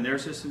cathedral, and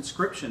there's this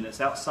inscription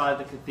that's outside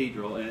the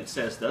cathedral, and it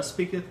says, Thus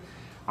speaketh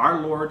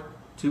our Lord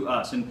to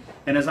us. And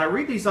as I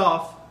read these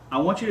off, I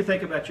want you to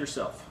think about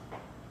yourself.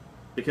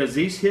 Because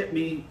these hit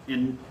me,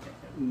 in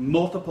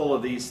multiple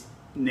of these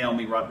nail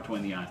me right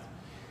between the eyes.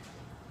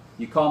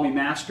 You call me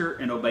master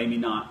and obey me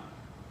not.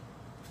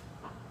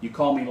 You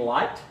call me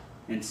light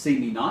and see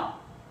me not.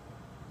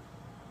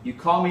 You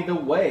call me the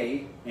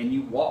way and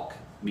you walk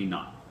me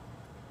not.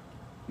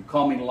 You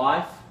call me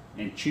life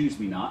and choose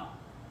me not.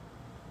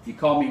 You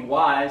call me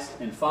wise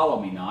and follow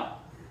me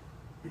not.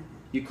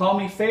 You call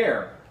me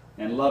fair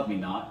and love me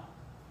not.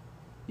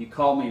 You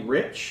call me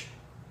rich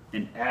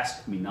and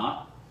ask me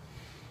not.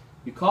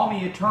 You call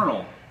me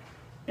eternal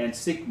and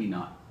seek me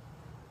not.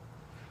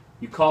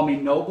 You call me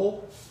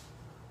noble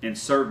and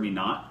serve me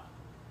not.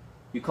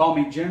 You call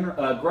me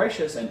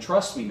gracious and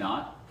trust me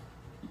not.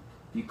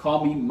 You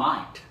call me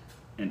might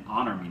and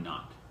honor me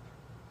not.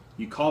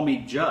 You call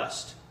me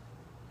just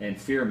and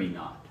fear me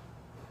not.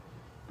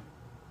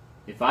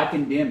 If I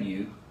condemn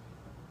you,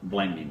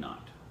 blame me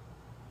not.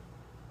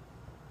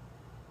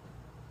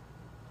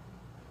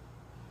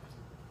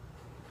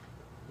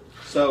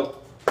 So,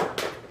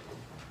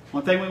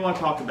 one thing we want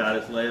to talk about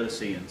is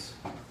Laodiceans.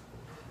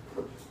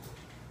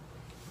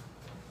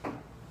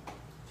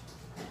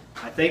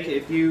 I think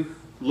if you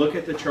look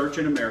at the church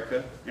in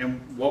America, and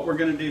what we're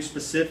going to do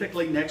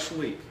specifically next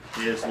week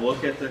is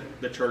look at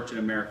the church in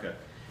America.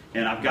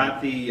 And I've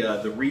got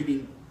the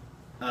reading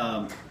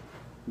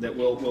that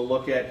we'll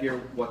look at here,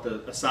 what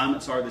the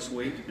assignments are this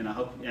week, and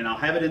I'll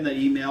have it in the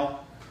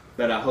email.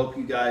 But I hope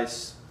you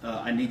guys,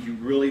 I need you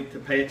really to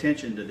pay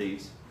attention to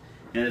these.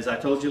 And as I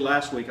told you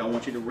last week, I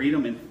want you to read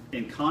them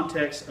in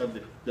context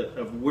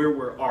of where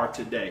we are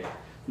today,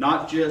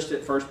 not just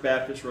at First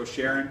Baptist Roche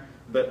Sharon,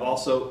 but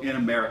also in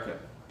America.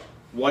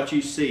 What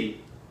you see,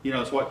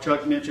 it's what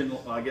Chuck mentioned,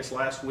 I guess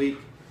last week,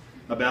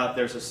 about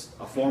there's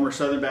a former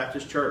Southern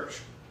Baptist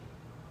church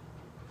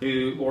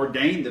who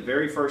ordained the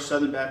very first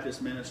Southern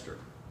Baptist minister.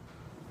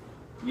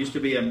 Used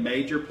to be a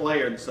major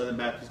player in the Southern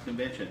Baptist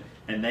Convention,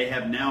 and they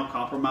have now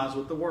compromised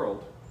with the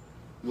world,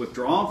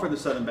 withdrawn from the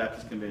Southern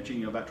Baptist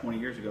Convention, about 20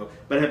 years ago,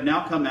 but have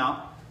now come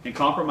out and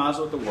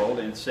compromised with the world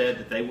and said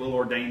that they will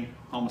ordain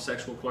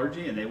homosexual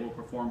clergy and they will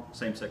perform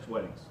same-sex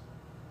weddings.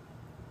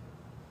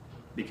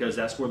 Because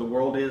that's where the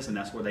world is and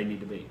that's where they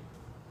need to be.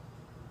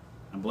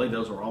 I believe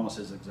those are almost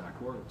his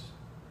exact words.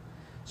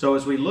 So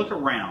as we look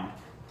around,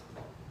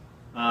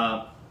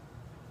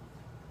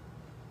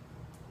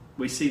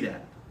 we see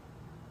that.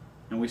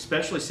 And we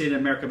especially see it in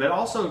America, but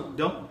also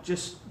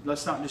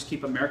let's not just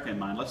keep America in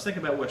mind. Let's think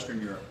about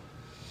Western Europe.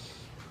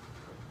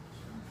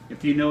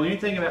 If you know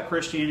anything about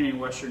Christianity in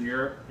Western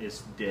Europe,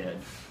 it's dead.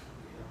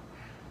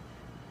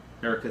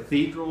 There are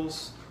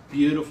cathedrals,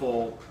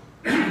 beautiful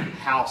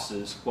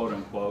houses, quote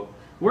unquote.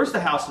 Where's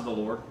the house of the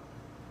Lord?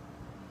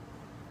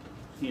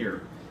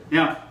 Here.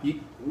 Now,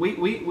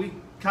 we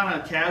kind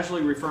of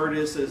casually refer to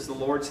this as the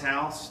Lord's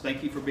house.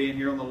 Thank you for being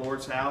here on the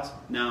Lord's house.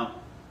 Now,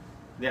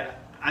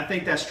 I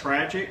think that's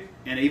tragic,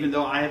 and even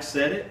though I have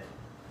said it,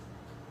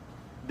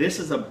 this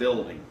is a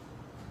building.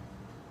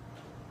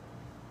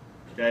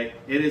 Okay?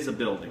 It is a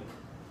building.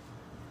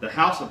 The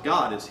house of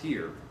God is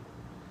here.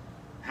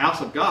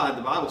 House of God,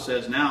 the Bible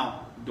says,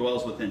 now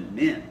dwells within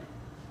men.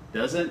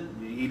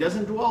 He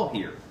doesn't dwell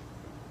here.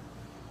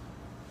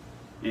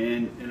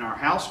 And in our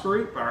house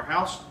group,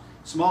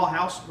 small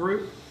house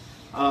group,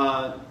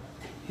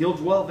 he'll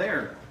dwell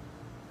there.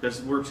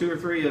 Because where 2 or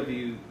 3 of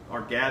you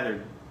are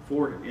gathered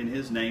for in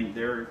his name,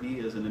 there he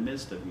is in the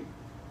midst of you.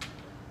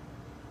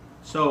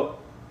 So,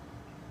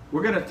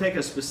 we're going to take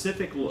a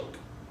specific look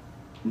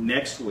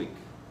next week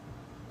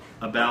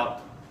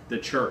about the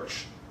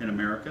church in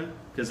America,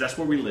 because that's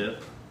where we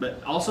live,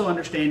 but also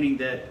understanding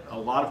that a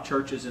lot of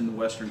churches in the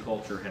Western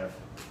culture have,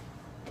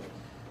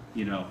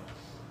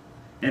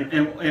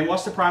 and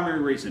what's the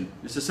primary reason?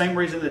 It's the same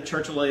reason the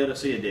Church of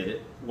Laodicea did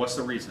it. What's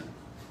the reason?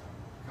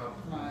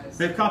 Compromise.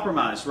 They've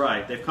compromised,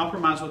 right. They've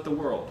compromised with the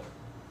world.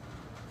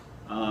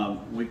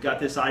 We've got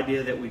this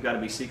idea that we've got to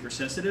be seeker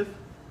sensitive.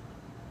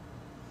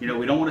 We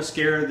don't want to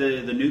scare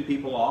the new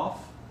people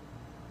off.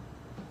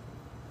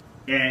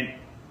 And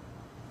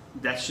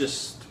I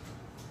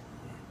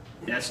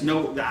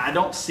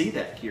don't see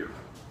that here.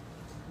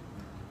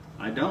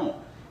 I don't.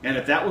 And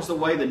if that was the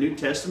way the New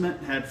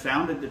Testament had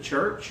founded the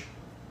church,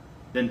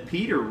 then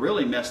Peter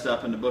really messed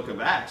up in the book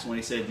of Acts when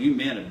he said, "You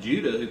men of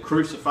Judah who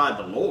crucified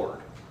the Lord."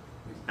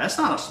 That's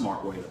not a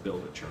smart way to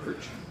build a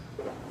church.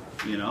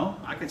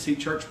 I could see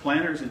church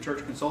planners and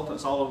church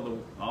consultants all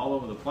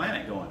over the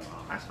planet going,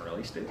 "Oh, that's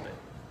really stupid."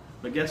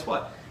 But guess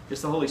what?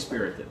 It's the Holy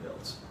Spirit that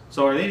builds.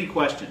 So are there any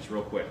questions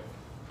real quick?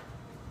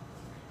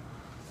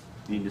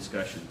 Any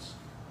discussions?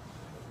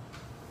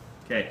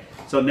 Okay,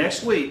 so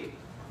next week,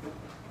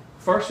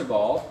 first of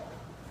all,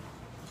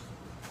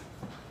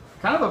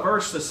 kind of a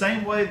verse the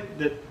same way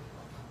that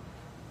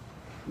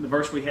the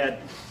verse we had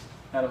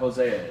out of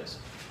Hosea is.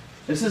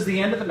 This is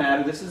the end of the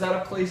matter. This is out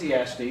of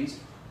Ecclesiastes.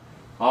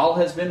 All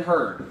has been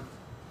heard.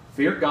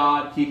 Fear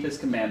God, keep his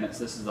commandments.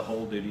 This is the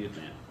whole duty of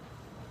man.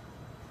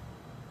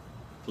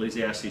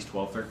 Ecclesiastes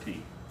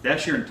 12:13.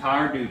 That's your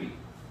entire duty.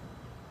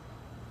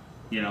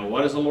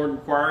 What does the Lord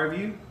require of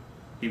you?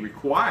 He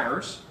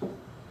requires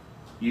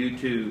you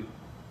to,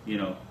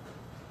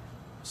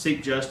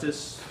 seek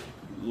justice,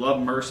 love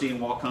mercy, and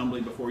walk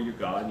humbly before your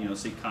God.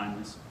 Seek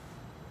kindness.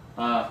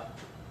 But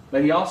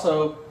he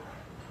also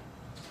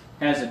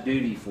has a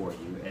duty for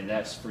you, and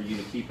that's for you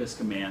to keep his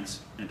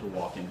commands and to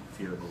walk in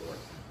fear of the Lord.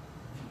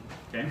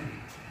 Okay?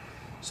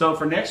 So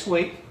for next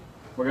week,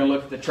 we're going to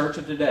look at the church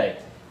of today.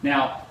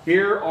 Now,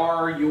 here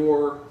are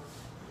your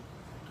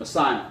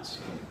assignments.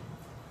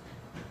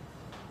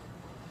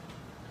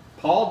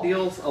 Paul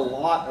deals a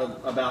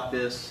lot about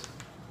this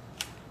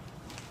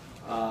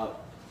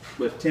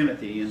with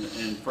Timothy in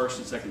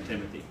 1st and 2nd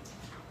Timothy.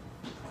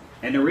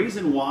 And the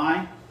reason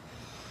why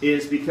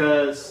is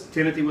because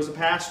Timothy was a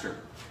pastor.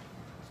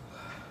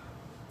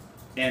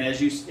 And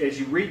as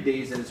you read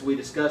these and as we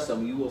discuss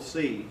them, you will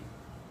see,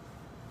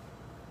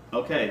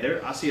 okay,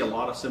 I see a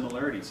lot of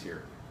similarities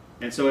here.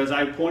 And so as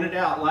I pointed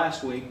out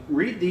last week,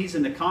 read these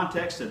in the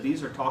context that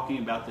these are talking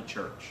about the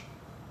church.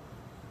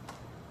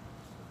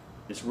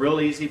 It's real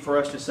easy for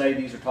us to say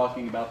these are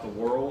talking about the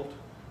world.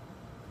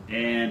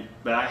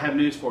 But I have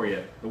news for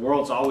you. The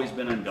world's always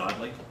been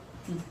ungodly.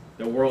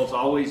 The world's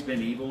always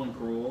been evil and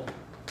cruel.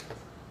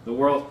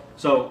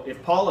 So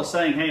if Paul is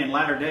saying, hey, in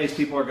latter days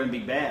people are going to be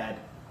bad,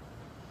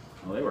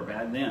 well, they were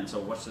bad then, so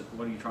what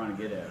are you trying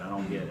to get at? I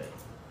don't get it.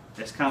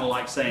 It's kind of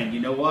like saying, you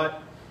know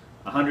what?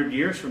 100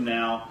 years from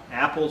now,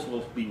 apples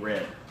will be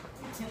red.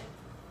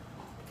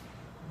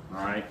 All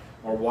right?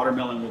 Or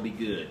watermelon will be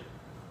good.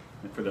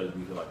 And for those of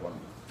you who like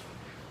watermelon.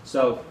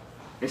 So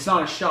it's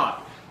not a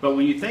shock. But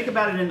when you think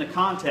about it in the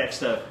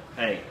context of,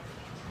 hey,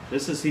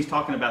 he's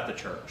talking about the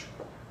church.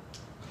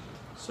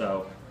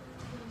 So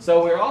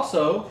we're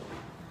also,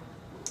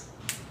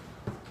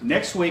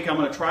 next week I'm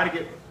going to try to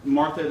get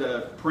Martha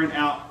to print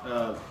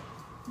out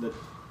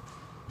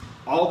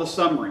all the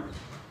summary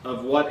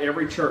of what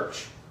every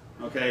church,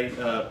 okay,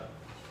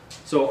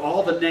 so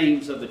all the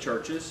names of the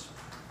churches,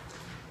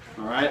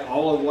 all right,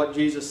 all of what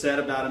Jesus said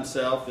about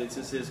himself. This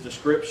is his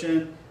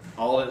description.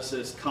 All it's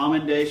his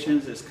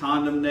commendations, his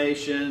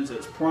condemnations,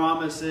 his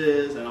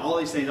promises, and all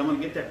these things. I'm going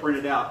to get that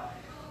printed out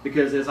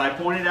because as I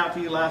pointed out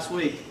to you last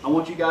week, I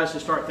want you guys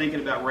to start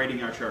thinking about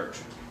rating our church.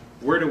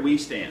 Where do we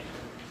stand?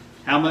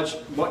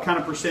 What kind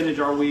of percentage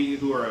are we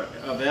who are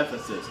of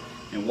Ephesus?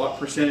 And what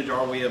percentage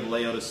are we of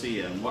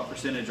Laodicea? And what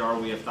percentage are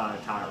we of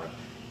Thyatira?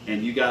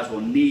 And you guys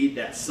will need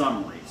that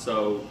summary.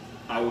 So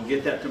I will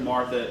get that to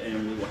Martha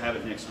and we will have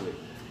it next week.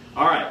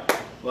 All right.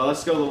 Well,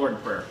 let's go to the Lord in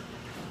prayer.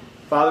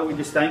 Father, we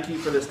just thank you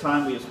for this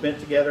time we have spent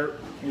together.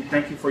 We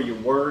thank you for your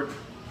word.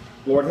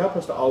 Lord, help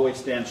us to always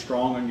stand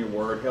strong on your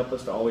word. Help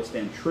us to always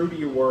stand true to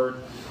your word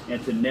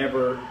and to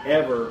never,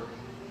 ever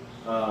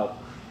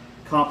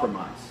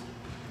compromise.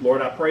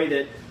 Lord, I pray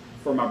that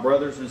for my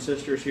brothers and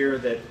sisters here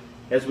that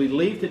as we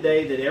leave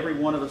today, that every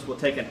one of us will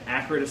take an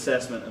accurate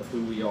assessment of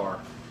who we are.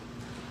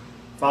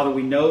 Father,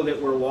 we know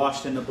that we're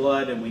washed in the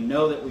blood, and we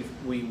know that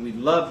we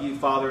love you,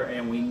 Father,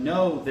 and we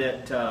know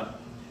that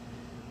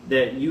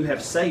that you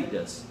have saved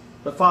us.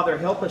 But Father,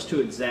 help us to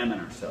examine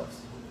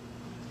ourselves.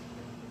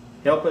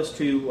 Help us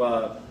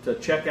to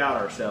check out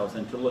ourselves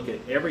and to look at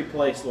every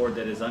place, Lord,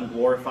 that is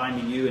unglorifying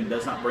to you and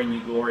does not bring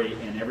you glory,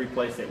 and every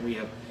place that we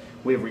have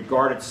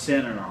regarded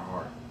sin in our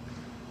heart.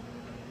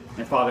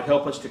 And Father,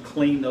 help us to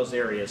clean those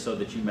areas so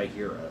that you may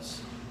hear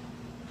us.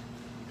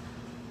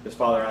 Because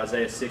Father,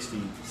 Isaiah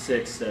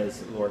 66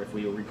 says, Lord, if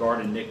we regard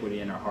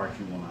iniquity in our hearts,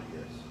 you will not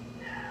hear us.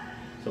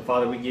 So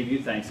Father, we give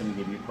you thanks and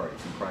we give you praise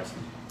in Christ's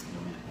name.